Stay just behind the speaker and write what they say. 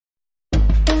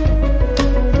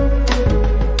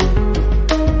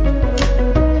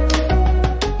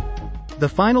The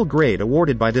final grade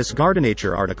awarded by this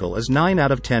Gardenature article is 9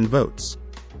 out of 10 votes.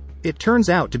 It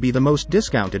turns out to be the most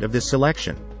discounted of this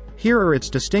selection. Here are its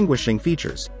distinguishing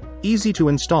features. Easy to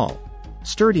install.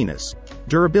 Sturdiness.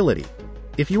 Durability.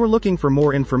 If you are looking for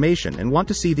more information and want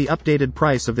to see the updated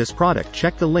price of this product,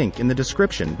 check the link in the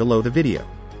description below the video.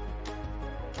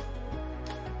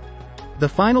 The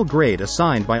final grade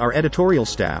assigned by our editorial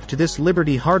staff to this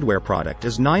Liberty hardware product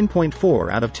is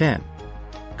 9.4 out of 10.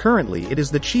 Currently it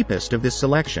is the cheapest of this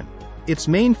selection. Its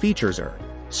main features are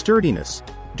sturdiness,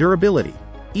 durability,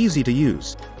 easy to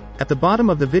use. At the bottom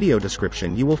of the video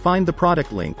description you will find the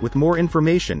product link with more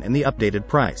information and the updated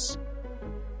price.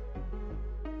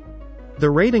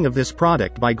 The rating of this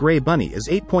product by Grey Bunny is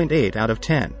 8.8 out of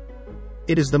 10.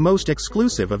 It is the most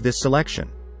exclusive of this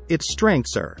selection. Its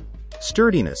strengths are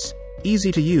sturdiness,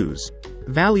 easy to use,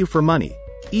 value for money,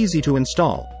 easy to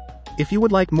install. If you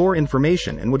would like more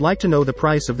information and would like to know the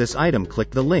price of this item, click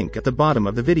the link at the bottom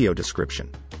of the video description.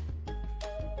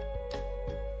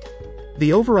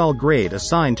 The overall grade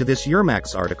assigned to this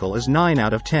Eurmax article is 9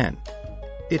 out of 10.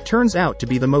 It turns out to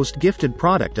be the most gifted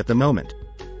product at the moment.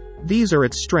 These are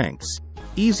its strengths: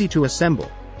 easy to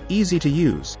assemble, easy to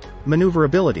use,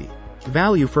 maneuverability,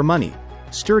 value for money,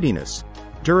 sturdiness,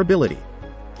 durability.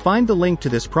 Find the link to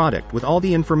this product with all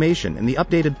the information and the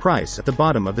updated price at the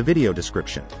bottom of the video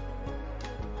description.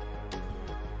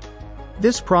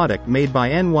 This product made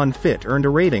by N1 Fit earned a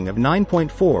rating of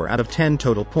 9.4 out of 10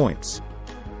 total points.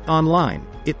 Online,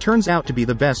 it turns out to be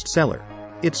the best seller.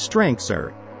 Its strengths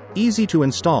are easy to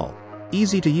install,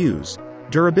 easy to use,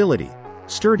 durability,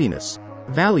 sturdiness,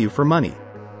 value for money.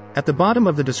 At the bottom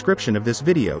of the description of this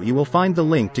video you will find the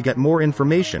link to get more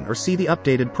information or see the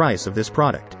updated price of this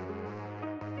product.